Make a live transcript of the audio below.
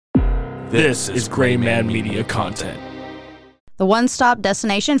This is Gray Man Media content. The one-stop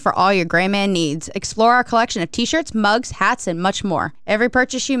destination for all your Gray Man needs. Explore our collection of t-shirts, mugs, hats, and much more. Every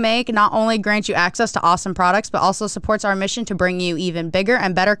purchase you make not only grants you access to awesome products, but also supports our mission to bring you even bigger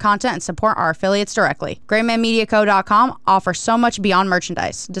and better content and support our affiliates directly. GraymanMediaCo.com offers so much beyond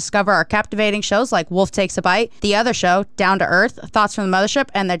merchandise. Discover our captivating shows like Wolf Takes a Bite, The Other Show, Down to Earth, Thoughts from the Mothership,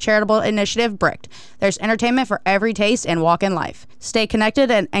 and their charitable initiative, Bricked. There's entertainment for every taste and walk in life. Stay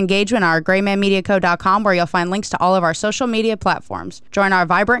connected and engage in our GraymanMediaCo.com, where you'll find links to all of our social media platforms. Join our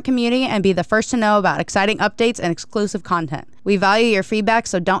vibrant community and be the first to know about exciting updates and exclusive content. We value your feedback,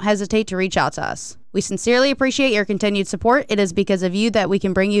 so don't hesitate to reach out to us. We sincerely appreciate your continued support. It is because of you that we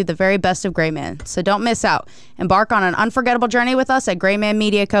can bring you the very best of Gray Man. So don't miss out. Embark on an unforgettable journey with us at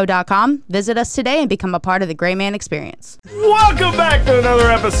GraymanMediaCo.com. Visit us today and become a part of the Gray Man experience. Welcome back to another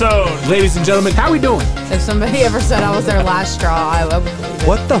episode. Ladies and gentlemen, how we doing? If somebody ever said I was their last straw, I would believe it.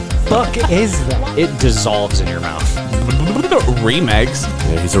 What the fuck is that? It dissolves in your mouth. Remegs.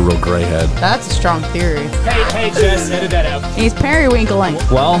 Yeah, he's a real grayhead. That's a strong theory. Hey, Jess, edit that out. He's periwinkling.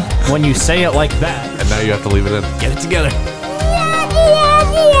 Well, when you say it like that, And now you have to leave it in. get it together.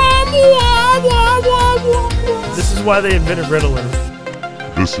 This is why they invented Ritalin.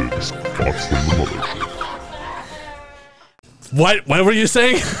 This is Thoughts from the Mothership. What were you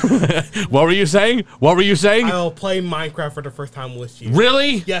saying? What were you saying? What were you saying? I'll play Minecraft for the first time with you.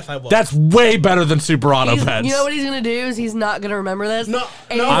 Really? Yes, I will. That's way better than Super Auto He's- Pets. you know what he's gonna do is he's not gonna remember this. No,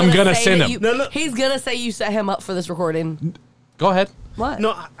 And no. he's I'm gonna say send that him. you- No. He's gonna say you set him up for this recording. Go ahead. What?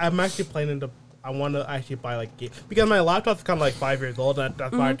 No, I'm actually planning to. I want to actually buy because my laptop's kind of like 5 years old. And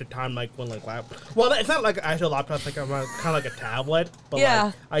that's why at the time when well, it's not like an actual laptop. It's like kind of like a tablet. But Yeah.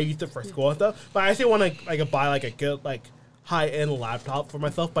 like, I use it for school and stuff. But I actually want to buy like a good high-end laptop for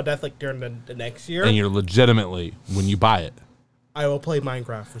myself. But that's during the next year. And you're legitimately, when you buy it, I will play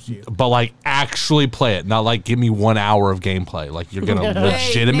Minecraft with you. but actually play it, not give me 1 hour of gameplay. You're gonna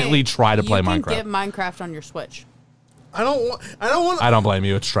legitimately try to play Minecraft. You can get Minecraft on your Switch. I don't want. I don't blame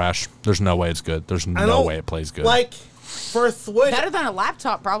you. It's trash. There's no way it's good. There's no way it plays good. For Switch. Better than a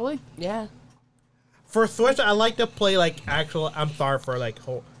laptop, probably. Yeah. For Switch, I like to play actual. I'm sorry for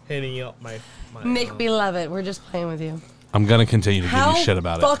hitting up my Nick, we love it. We're just playing with you. I'm gonna continue to give How you shit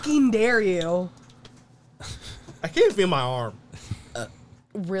about it. fucking dare you? I can't feel my arm.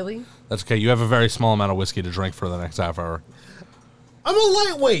 Really? That's okay. You have a very small amount of whiskey to drink for the next half hour. I'm a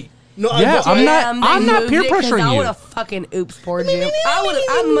lightweight. No, Yeah, I'm not- Damn, they I'm not moved peer it 'cause pressuring I you. would have fucking oops poured you.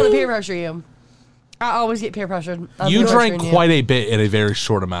 I'm gonna peer pressure you. I always get peer pressured. I'm You peer drank pressuring you. quite a bit in a very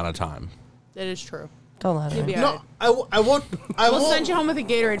short amount of time. That is true. Don't let You'll be her. all No, right. I won't. I We'll won't. send you home with a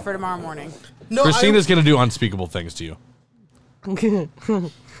Gatorade for tomorrow morning. No, Christina's gonna do unspeakable things to you.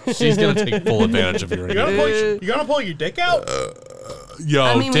 She's gonna take full advantage of your. You're gonna pull your dick out? Yo,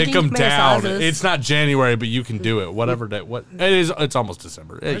 I mean, we take can them make down. sizes. It's not January, but you can do it. Whatever day. What it is? It's almost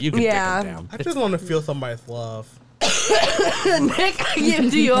December. You can Yeah. take them I down. just want to feel somebody's love. Nick, I give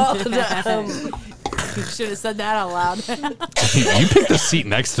it to you all the time. You should have said that out loud. You picked the seat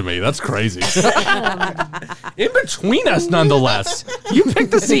next to me. That's crazy. In between us, nonetheless. You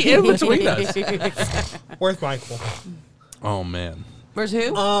picked the seat in between us. Where's Michael? Oh man, Where's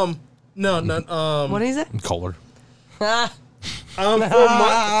who? No. What is it? Kohler. Ah, For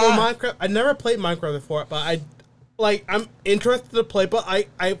Minecraft, I never played Minecraft before, but I'm interested to play. But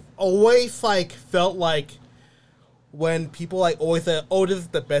I always felt like when people always say, "Oh, this is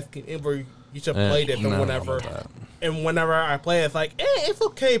the best game ever. You should play this," and whenever I play, it's it's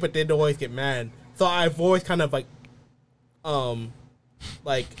okay, but they always get mad. So I've always kind of put Minecraft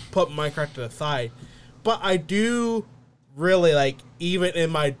to the side. But I do really even in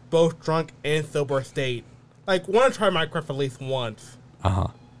my both drunk and sober state, want to try Minecraft at least once.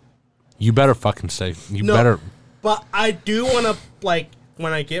 You better fucking say. You No, better. But I do want to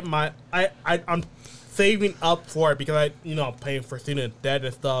when I get my I'm saving up for it because I'm paying for student debt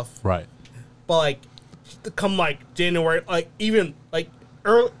and stuff. Right. But come January, even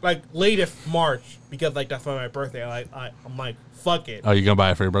early, latest March, because that's my birthday. I'm fuck it. Oh, you gonna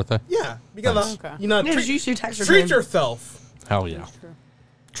buy it for your birthday? Yeah, because Nice. Okay. Yeah, treat, just use your tax treat return. yourself. Hell yeah.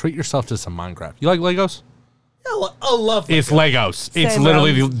 Treat yourself to some Minecraft. You like Legos? Yeah, I love It's Legos. It's Same,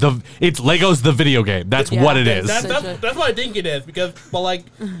 literally bro. it's Legos the video game. That's Yeah. what it is. That's what I think it is because, but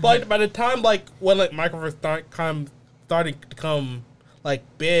by the time when Minecraft starting to come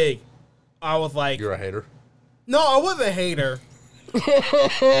big, I was You're a hater. no, I wasn't a hater.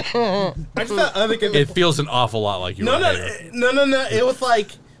 I just thought other games. It feels an awful lot like you're No. a hater. It was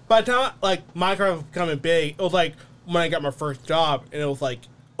by the time Minecraft was becoming big, it was when I got my first job, and it was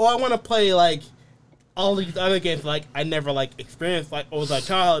oh, I want to play all these other games like I never like experienced like as a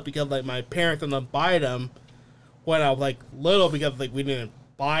child because like my parents didn't buy them when I was like little because like we didn't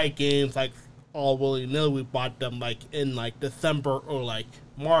buy games like all willy nilly. We bought them like in like December or like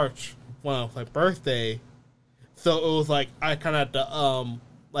March when it was my birthday. So it was like I kind of had to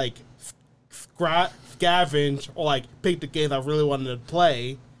like scavenge or like pick the games I really wanted to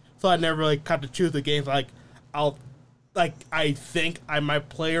play. So I never really got to choose the games like I think I might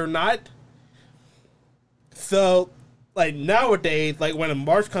play or not. So like nowadays, like when a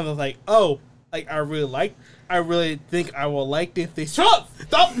March comes, I was like, oh, like I really think I will like this thing. Shut up!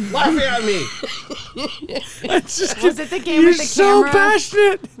 Stop laughing at me! Was it the game with the camera?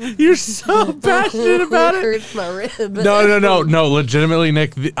 Passionate. You're so passionate about it. Hurts my rib. No. Legitimately,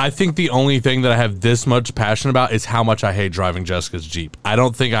 Nick, I think the only thing that I have this much passion about is how much I hate driving Jessica's Jeep. I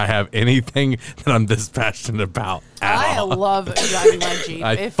don't think I have anything that I'm this passionate about at I all. love driving my Jeep.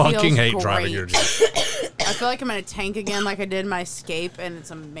 I It fucking feels hate great. driving your Jeep. I feel like I'm in a tank again, like I did my Escape, and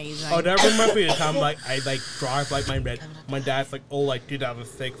it's amazing. Oh, that reminds me of the time like I like drive like my dad's like old like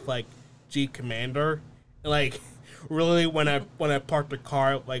 2006 like Jeep Commander, and like really when I parked the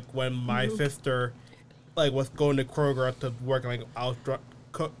car like when my sister like was going to Kroger to work, like I was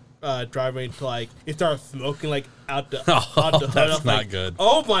driving to like it started smoking like out the out the hood. I That's was not like, good.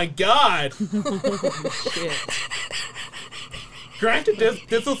 Oh my god! Granted,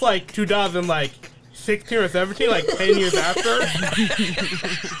 this was like 2016 or 17, like 10 years after.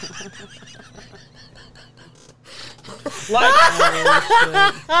 Like,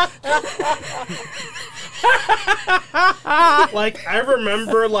 like I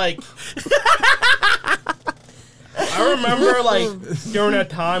remember during that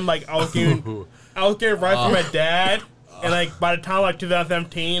time like I was getting rides from my dad, and like by the time like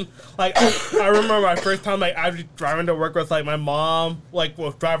 2017, like I remember my first time like I was driving to work with like my mom like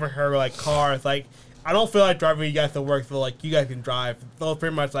was driving her like car. It's like I don't feel like driving you guys to work, so like you guys can drive. So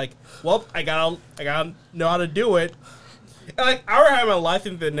pretty much like, well, I gotta know how to do it. And like I already have my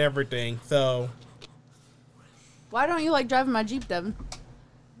license and everything, so Why don't you like driving my Jeep, Devin?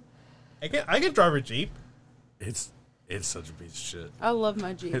 I can drive a Jeep. It's such a piece of shit. I love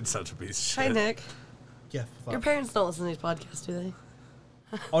my Jeep. It's such a piece of shit. Hi, Nick. Yeah. Your parents don't listen to these podcasts, do they?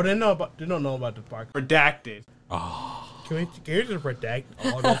 Oh, they don't know about the park. Redacted. Oh. Can you just redact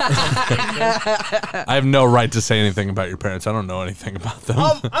all this? I have no right to say anything about your parents. I don't know anything about them.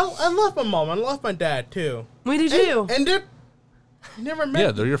 I love my mom. I love my dad too. We do too. And they're never met.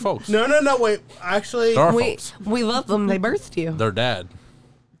 Yeah, they're your folks. No. Wait, actually, They're our we folks. we love them. They birthed you. Their dad.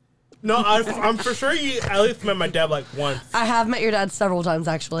 no. I'm for sure you at least met my dad like once. I have met your dad several times,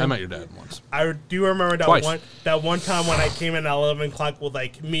 actually. I met your dad once. I do remember Twice. that one time when I came in at 11 o'clock with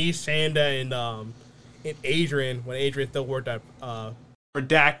like me, Shanda, and Adrian when Adrian still worked at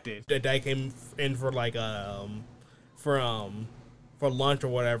Redacted. The dad came in for like for lunch or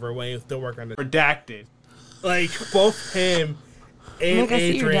whatever when he was still working on the Redacted. Like both him and Nick, I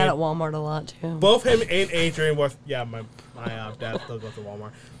see your dad at Adrian. Walmart a lot too. Both him and Adrian was my dad still goes to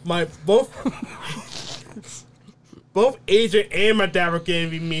Walmart. Both Adrian and my dad were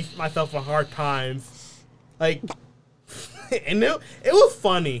giving myself a hard time. Like, and it was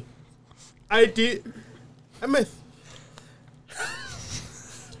funny. I miss.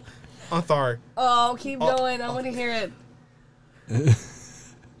 I'm sorry. Oh, keep going. I want to hear it.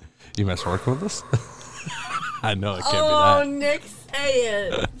 You miss working with us? I know it can't Oh, be that. Nick, say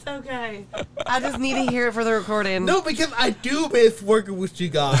it. It's okay. I just need to hear it for the recording. No, because I do miss working with you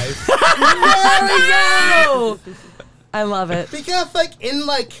guys. There we go. I love it. Because like in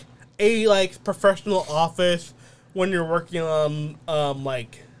like a like professional office when you're working on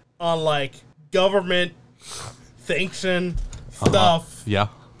government sanction stuff, Yeah.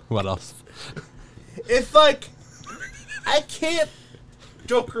 What else? it's like I can't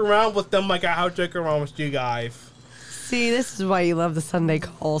joke around with them like I joke around with you guys. See, this is why you love the Sunday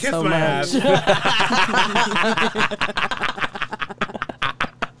call Kiss so my much.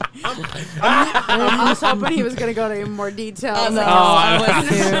 I was hoping he was going to go into more detail. I know. Like, I was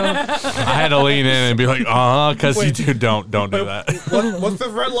too. I had to lean in and be like, because you Wait. do don't do that. What's the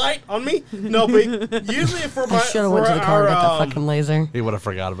red light on me? No, but usually for my I should have went to the car and got that fucking laser. He would have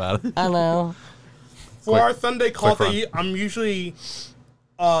forgot about it. I know. for our Sunday calls, run. I'm usually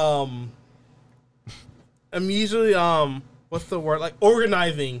what's the word, like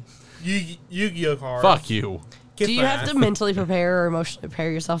organizing Yu-Gi-Oh cards. Fuck you. Kiss Do you my have ass. to mentally prepare or emotionally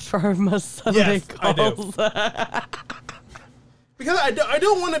prepare yourself for our most Sunday Yes, I do. calls? Because I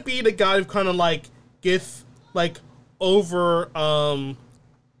don't want to be the guy who kind of like gets like over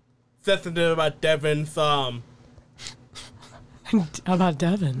sensitive about Devin's How about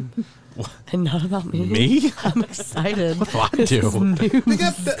Devin? And not about me. Me? I'm excited. What do I do?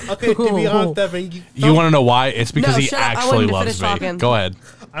 Because okay, to be honest, Devin, You want to know why? It's because No, he shut up. I actually wanted to loves finish me. talking. Go ahead.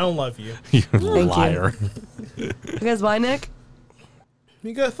 I don't love you. You you. liar. Because why, Nick?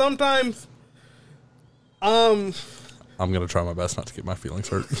 Because sometimes, I'm going to try my best not to get my feelings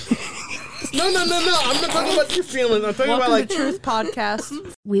hurt. no. I'm not talking about your feelings. I'm talking about Welcome like to Truth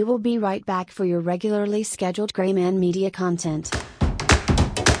Podcast. We will be right back for your regularly scheduled Gray Man Media content.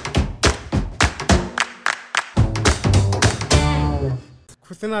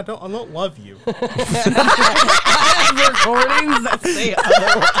 Christina, I don't love you. I have recordings that say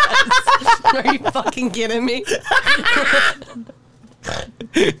otherwise. Are you fucking kidding me?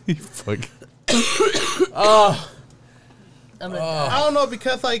 You fuck. I don't know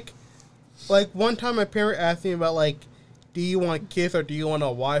because like one time my parent asked me about like, do you want kids or do you want a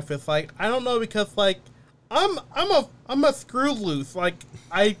wife? It's like I don't know because like I'm a screw loose. Like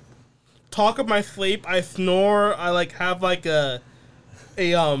I talk in my sleep, I snore, I like have like a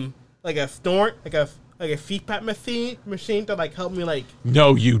snort, like a CPAP machine to like help me like.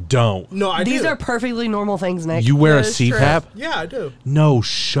 No, you don't. No, I These do. are perfectly normal things, Nick. You wear a That is true. CPAP? Yeah, I do. No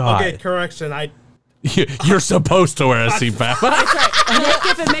shot. Okay, correction. You're supposed to wear a CPAP. Nick,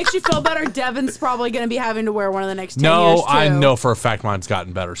 if it makes you feel better, Devin's probably going to be having to wear one of the next 10 years, No, too. I know for a fact mine's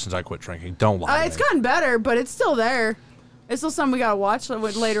gotten better since I quit drinking. Don't lie. to It's me. gotten better, but it's still there. It's still something we got to watch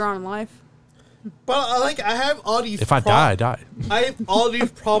later on in life. But I have all these. If I die, I die. I have all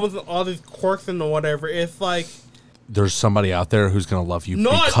these problems and all these quirks and whatever. It's like. There's somebody out there who's going to love you No,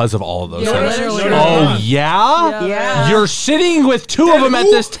 because of all of those Yeah, things. literally. Oh, yeah? Yeah. You're sitting with two of them at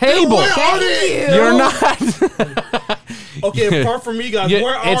this table. Where are they? You're not. Okay, apart from me, guys, Yeah,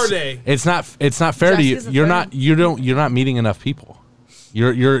 where are they? It's not fair to you. Jessica's a You're friend. not. You're not meeting enough people.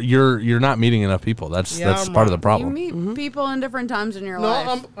 You're not meeting enough people. That's I'm part of the right. You problem. meet people in different times in your No,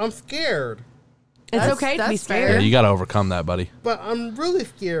 life. I'm scared, It's That's- okay to be that's fair. Yeah, scared. you got to overcome that, buddy. but I'm really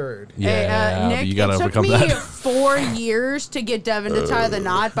scared. Hey, Yeah, Nick, but you got to it took overcome me that. 4 years to get Devin to tie the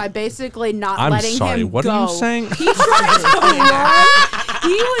knot by basically not I'm letting sorry. him What go. are you saying? He tried to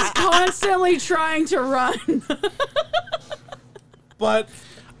run. He was constantly trying to run. But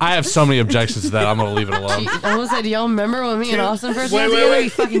I have so many objections to that. I'm gonna leave it alone. I was like, do y'all remember when me and Austin first got wait, together? wait. You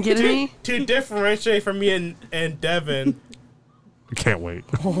fucking kidding me? to differentiate from me and Devin, Can't wait.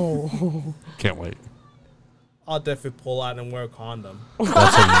 Can't wait. I'll definitely pull out and wear a condom. That's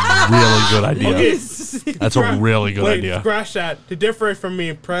a really good idea. Okay, That's a really good wait, idea. scratch that. To differentiate from me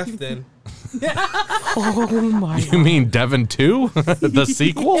and Preston, Oh my You mean Devin 2? The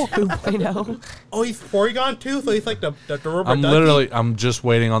sequel? God. oh, he's Porygon too, so he's like the rubber I'm ducky? I'm just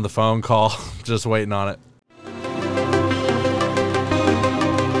waiting on the phone call. Just waiting on it.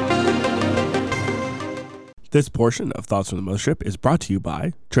 This portion of Thoughts from the Mothership is brought to you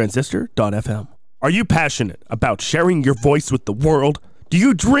by Transistor.fm. Are you passionate about sharing your voice with the world? Do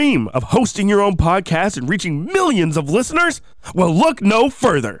you dream of hosting your own podcast and reaching millions of listeners? Well, look no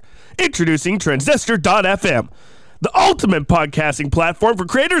further. Introducing Transistor.fm, the ultimate podcasting platform for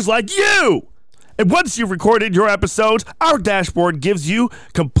creators like you. And once you've recorded your episodes, our dashboard gives you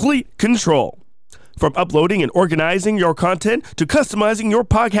complete control. From uploading and organizing your content to customizing your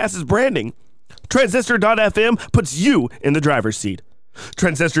podcast's branding, Transistor.fm puts you in the driver's seat.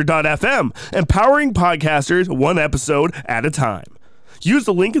 Transistor.fm, empowering podcasters one episode at a time. Use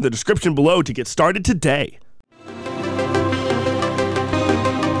the link in the description below to get started today.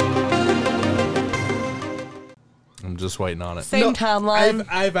 I'm just waiting on it. Same timeline.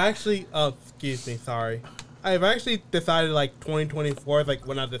 I've actually, excuse me, sorry. I've actually decided like 2024 is like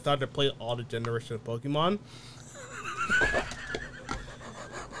when I decided to play all the generations of Pokemon.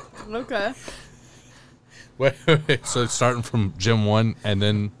 Okay. Wait. So it's starting from Gym 1 and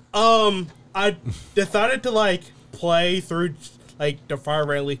then... I decided to like play through like the Fire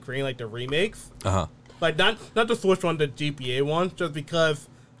Red Leaf Green, like the remakes. Uh-huh. Like not the Switch one, the GBA ones, just because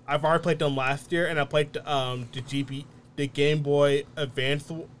I've already played them last year, and I played the Game Boy Advance,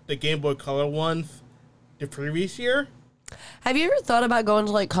 the Game Boy Color ones, the previous year. Have you ever thought about going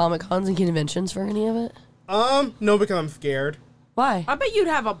to like Comic Cons and conventions for any of it? No, because I'm scared. Why? I bet you'd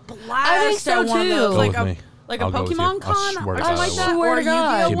have a blast I think so, at one of too. those. Go Like with me. a I'll go with you. Pokemon I Con swear or to something God, like I that, will. or a Swear to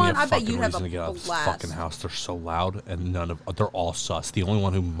God. Yu-Gi-Oh Give me one. a I bet fucking you'd have reason a to get out of this blast. fucking house. They're so loud, and they're all sus. The only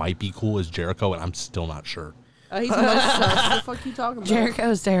one who might be cool is Jericho, and I'm still not sure. He's the most sus. What the fuck you talking about?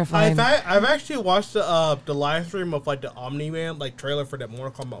 Jericho's terrifying. I've actually watched the live stream of like the Omni-Man like trailer for that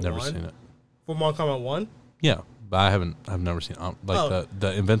Mortal Kombat Never 1. seen it. For Mortal Kombat 1. Yeah, but I've never seen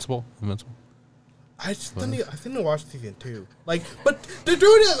the Invincible. I still need to watch season 2. Like, but they're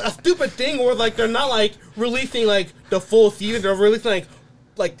doing a stupid thing where like they're not like releasing like the full season. They're releasing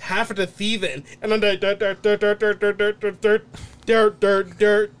like half of the season, and then they're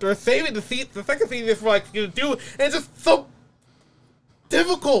saving the second season for like you to do, and it's just so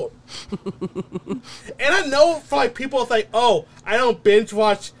difficult. And I know for like people, it's like, oh, I don't binge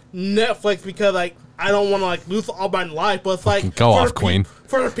watch Netflix because like I don't want to like lose all my life, but it's like go off, Queen.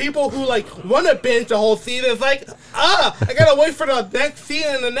 For the people who like want to binge the whole season, it's like I gotta wait for the next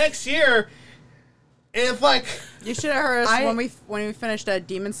season the next year, and it's like. You should have heard us when we finished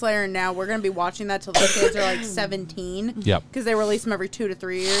Demon Slayer, and now we're gonna be watching that till the kids are like 17. Yep. Because they release them every 2 to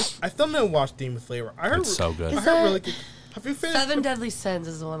 3 years. I still didn't watch Demon Slayer. I heard It's so good. I heard really good. Have you finished? 7 Deadly Sins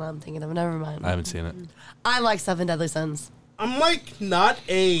is the one I'm thinking of. Never mind. I haven't seen it. I like 7 Deadly Sins. I'm like not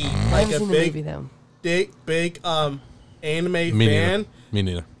a I like haven't a seen the movie though. big anime Me fan, neither. Me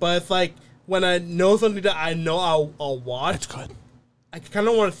neither. but it's like when I know something that I know I'll watch. It's good. I kind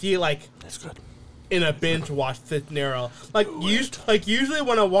of want to see it like It's good. in a binge watch scenario. Like usually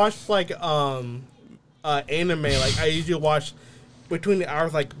when I watch like anime, like I usually watch between the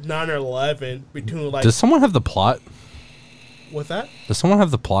hours like 9 or 11. Between like Does someone have the plot? what's that? Does someone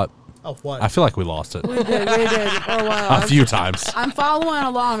have the plot? Of what? I feel like we lost it We did for a while. a few times. I'm following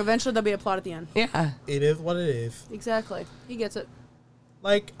along. Eventually, there'll be a plot at the end. Yeah. It is what it is. Exactly. He gets it.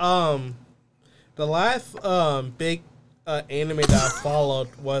 Like the last big anime that I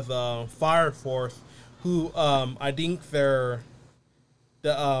followed was Fire Force, who I think they're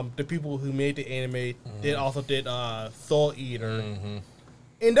the people who made the anime also did Soul Eater,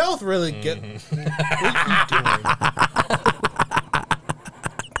 and that was really good. What are you doing?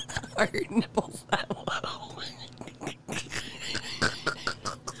 Are your nipples that low?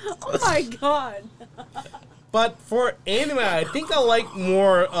 Oh my god. But for anime, I think I like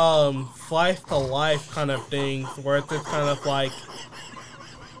more slice to life kind of things, where it's just kind of like.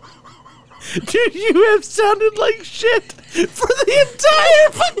 Dude, you have sounded like shit for the entire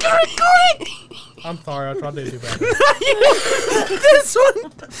fucking recording. I'm sorry, I tried to do better. This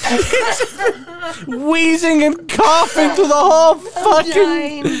one, it's just wheezing and coughing through the whole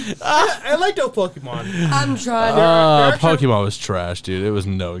fucking. I like those Pokemon. I'm trying to. Pokemon was trash, dude. It was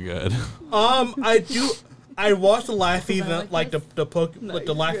no good. I watched the last season, like the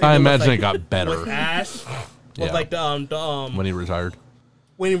last. Season I imagine with, it got better with Ash. With Yeah. like the when he retired.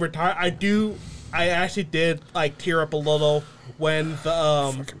 when he retired. I actually did like tear up a little when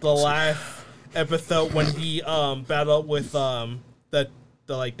the last episode when he battled with the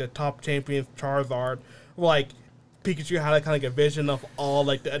top champions Charizard. Like Pikachu had a kind of like a vision of all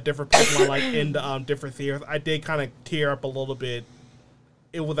like the different Pokemon like in the different series. I did kind of tear up a little bit.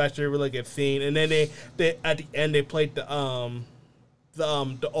 It was actually a really good scene. And then they at the end they played the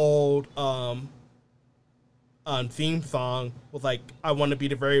old theme song with like I want to be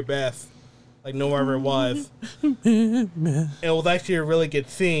the very best, like no one ever was. It was actually a really good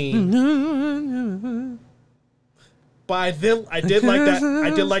scene. But I did like that. I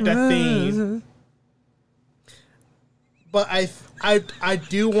did like that scene. But I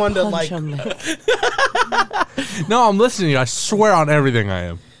do want to like. No, I'm listening to you. I swear on everything I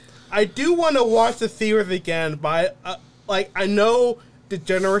am. I do want to watch the series again, but I know the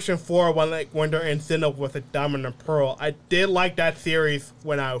Generation 4 when they're in Sinnoh with a Diamond and Pearl. I did like that series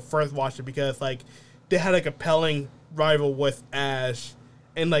when I first watched it because like they had a compelling rival with Ash,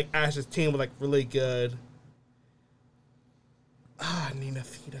 and like Ash's team was like really good. I need to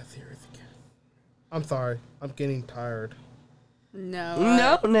see that series again. I'm sorry, I'm getting tired.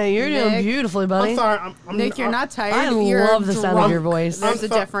 No. No, you're doing Nick. beautifully, buddy. I'm sorry, Nick, you're not tired. I You're love the sound of drunk. your voice. There's a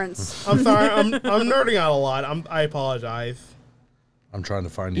so- difference. I'm sorry, I'm nerding out a lot. I apologize. I'm trying to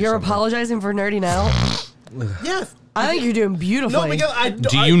find you You're something. apologizing for nerding out? Yes. I think you're doing beautifully. No, because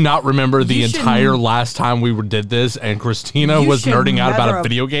Do you not remember the You should- entire last time we did this and Christina You was should nerding out about never a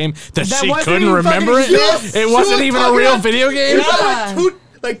video game that That she wasn't couldn't even remember it? fucking- Yes, It she wasn't was even a talking real about- video game? She was talking Yeah. about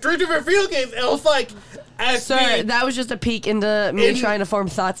like 3 different video games, and it was like, as Sir, me, that was just a peek into me In- trying to form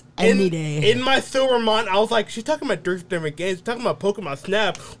thoughts any day. in my silver mind, I was like, she's talking about 3 different games. She's talking about Pokemon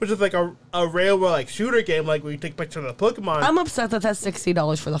Snap, which is like a railroad like shooter game, like where you take pictures of the Pokemon. I'm upset that that's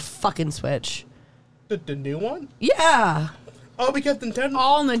 $60 for the fucking Switch. The new one? Yeah. Oh, because Nintendo.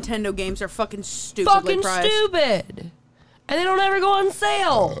 All Nintendo games are fucking stupidly Fucking priced. stupid. And they don't ever go on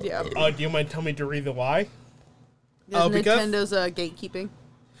sale. Yeah. Do you mind telling me the reason why? Because because- Nintendo's gatekeeping.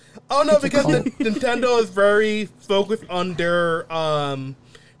 Oh no, because Nintendo is very focused on their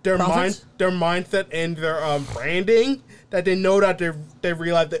Profits? mindset and their branding. That they know that they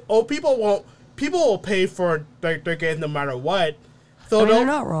realize that people will pay for their games no matter what. So I mean, they're they'll-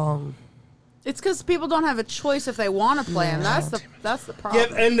 not wrong. It's because people don't have a choice if they want to play, and that's the yeah,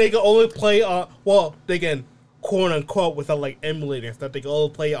 problem. and they can only play they can quote unquote without like emulators that they can only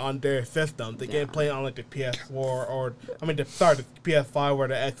play on their system. They can't play on like the PS4 or the PS5 or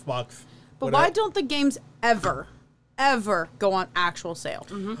the Xbox. But why don't the games ever go on actual sale?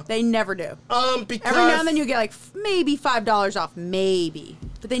 They never do. Because every now and then you get like maybe $5 off, maybe,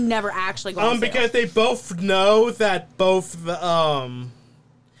 but they never actually go on sale. Because they both know that both the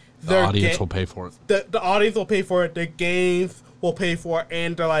audience will pay for it. The audience will pay for it. The games will pay for it,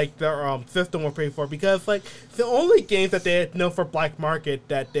 and their system will pay for it. Because like the only games that they know for black market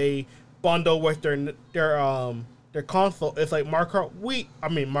that they bundle with their console is like Mario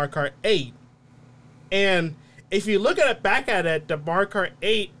Kart 8, and if you look at it back at it, the Mario Kart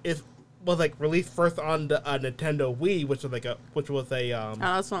 8 was like released first on the Nintendo Wii, which was a oh,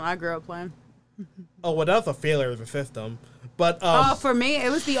 that's one I grew up playing. Oh, well, that was a failure of the system. But for me,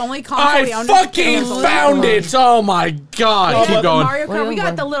 it was the only console we I owned. fucking found it! Oh my god! Keep going. Mario Kart, we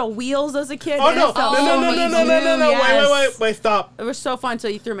got the little wheels as a kid. Oh no! Wait! Stop! It was so fun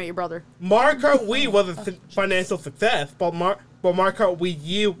until you threw me at your brother. Mario Kart Wii was a financial success, but Mario Kart Wii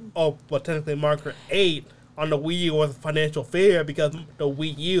U, technically Mario Kart 8 on the Wii U was a financial failure because the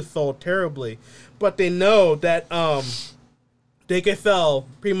Wii U sold terribly. But they know that they can sell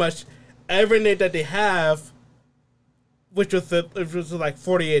pretty much everything that they have, which was like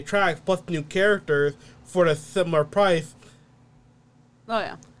 48 tracks plus new characters for a similar price. Oh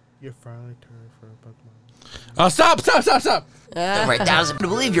yeah. You're finally turned for a Pokemon. Stop! Over 1,000 to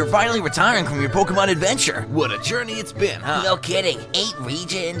believe you're finally retiring from your Pokemon adventure. What a journey it's been, huh? No kidding. 8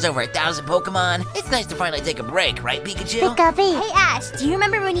 regions, over 1,000 Pokemon. It's nice to finally take a break, right, Pikachu? Hey, Ash, do you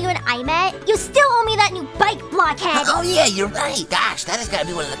remember when you and I met? You still owe me that new bike, blockhead. Oh, yeah, you're right. Gosh, that has got to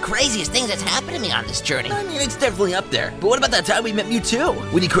be one of the craziest things that's happened to me on this journey. I mean, it's definitely up there. But what about that time we met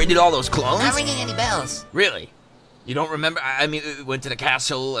Mewtwo? When he created all those clones? Not ringing any bells. Really? You don't remember? I mean, we went to the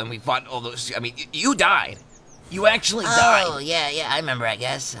castle and we fought all those... I mean, you died. You actually died. Oh, yeah, I remember, I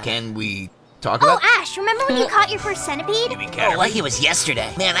guess. Can we talk about... Oh, Ash, remember when you caught your first centipede? Oh, like it was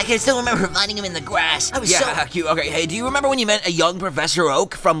yesterday. Man, I can still remember finding him in the grass. I was so cute. Okay, hey, do you remember when you met a young Professor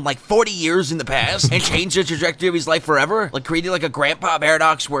Oak from like 40 years in the past and changed the trajectory of his life forever? Like created like a grandpa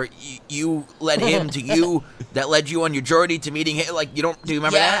paradox where you led him to you that led you on your journey to meeting him? Like, do you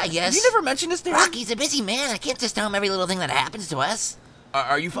remember that? Yeah, I guess. You never mentioned this to him? Rocky's a busy man. I can't just tell him every little thing that happens to us.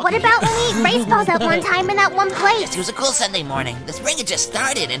 Are you fucking... What about when we race balls that one time in that one place? It was a cool Sunday morning. The spring had just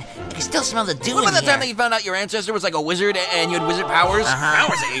started, and I can still smell the dew in the air. What about the time that you found out your ancestor was like a wizard and you had wizard powers?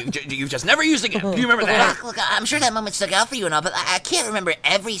 Powers that you've just never used again. Do you remember that? Look, I'm sure that moment stuck out for you and all, but I can't remember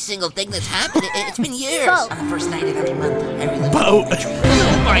every single thing that's happened. It's been years. On the first night of every month, I relive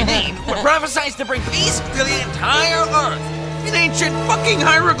you, my name, were prophesied to bring peace to the entire earth in ancient fucking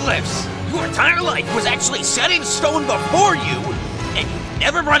hieroglyphs. Your entire life was actually set in stone before you, and you've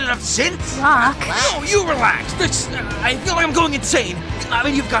never brought it up since? Rock. No, you relax. I feel like I'm going insane. I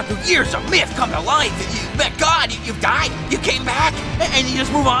mean, you've got through years of myth come to life. You met God, you've died, you came back, and you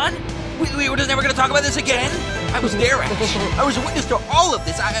just move on? We were just never going to talk about this again? I was there, Ash. I was a witness to all of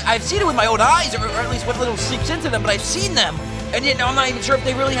this. I've seen it with my own eyes, or at least what little seeps into them, but I've seen them. And yet now I'm not even sure if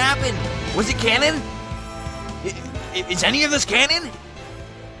they really happened. Was it canon? Is any of this canon?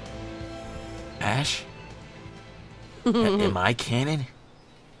 Ash? Am I canon?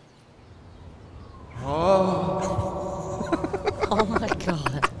 Oh my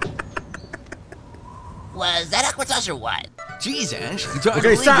god. Was that Aquatos or what? Jeez, Ash.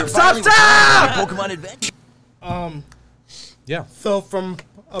 Okay, stop! Pokemon Adventure. Yeah. So from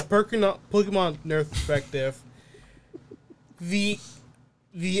a Pokemon nerd perspective, the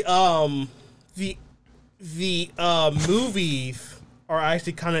movies are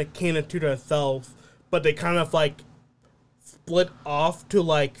actually kind of canon to themselves, but they kind of like split off to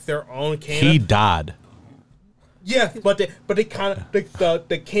like their own canon. He died. Yes, but they kind of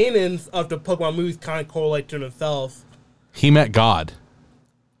the canons of the Pokemon movies kind of correlate to themselves. He met God.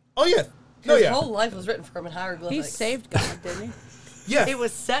 Oh yeah, His whole life was written for him in hieroglyphics. He saved God, didn't he? Yeah, It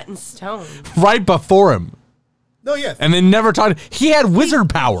was set in stone. Right before him. no, yes. And they never taught. He had wizard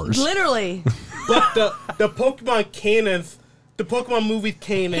powers. Literally. But the Pokemon canons, the Pokemon movies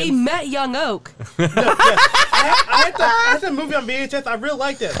canons. He met Young Oak. I had the movie on VHS. I really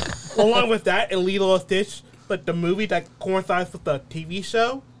liked it. Along with that and Lilo and Stitch, like the movie that coincides with the TV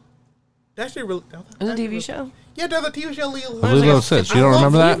show. That shit really. Is it a TV show? Yeah, there's a TV show. Lilo and Stitch. You don't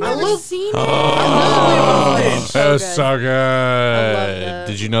remember that? I love seen it. That was so good. that.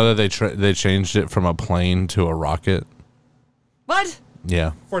 Did you know that they changed it from a plane to a rocket? What?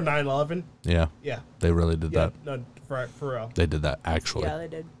 Yeah. for 9/11. Yeah. Yeah. They really did that. No, for real. They did that actually. Yeah, they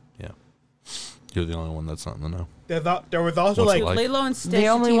did. Yeah. You're the only one that's not in the know. There was also What's it like Lilo and Stitch. The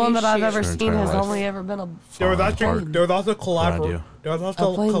only TV one that I've shoot. ever Your seen entire has life. only ever been a. there was also idea.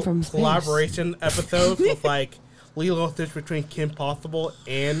 A plane from space. collaboration episodes with like Lilo and Stitch between Kim Possible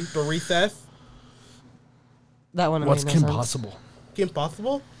and The Recess. That one. What's made no Kim sense. Possible? Kim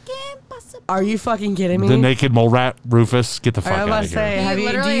Possible? Are you fucking kidding me? The naked mole rat, Rufus. Get the fuck I was out about of to say, here. have you,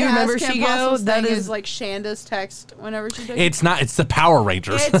 do literally you has remember Kim She Go? Possible's That thing is like Shanda's text whenever she does. It's not. It's the Power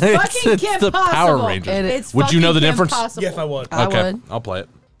Rangers. It's fucking Kim the Possible. Power Rangers. It's Would you know the fucking Kim difference? Possible. Yes, I would. I Okay, would. I'll play it.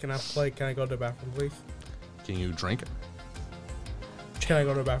 Can I go to the bathroom, please? Can you drink it? Can I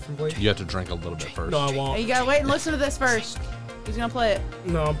go to the bathroom, please? You have to drink a little bit first. No, I won't. Hey, you gotta wait and listen to this first. He's gonna play it.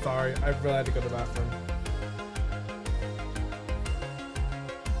 No, I'm sorry. I really had to go to the bathroom.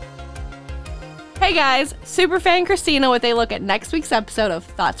 Hey guys, Superfan Christina with a look at next week's episode of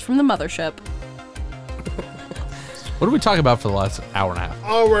Thoughts from the Mothership. What did we talk about for the last hour and a half?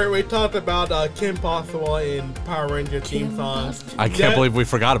 Oh, right. We talked about Kim Possible in Power Ranger theme song. I can't believe we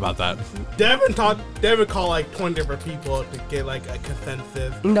forgot about that. Devin called like 20 different people to get like a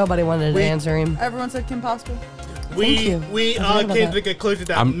consensus. Nobody wanted to answer him. Everyone said Kim Possible. We I forgot about came to that. the conclusion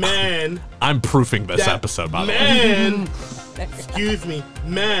that I'm proofing this that episode, by the way. man, excuse me,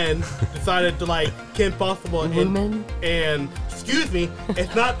 man decided to like Kim Possible and excuse me,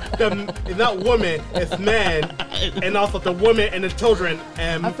 it's not woman, it's men, and also the women and the children.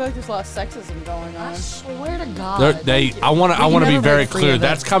 I feel like there's a lot of sexism going on. I swear to God. I want to be never very break free clear. of that.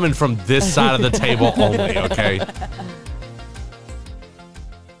 That's coming from this side of the table only. Okay.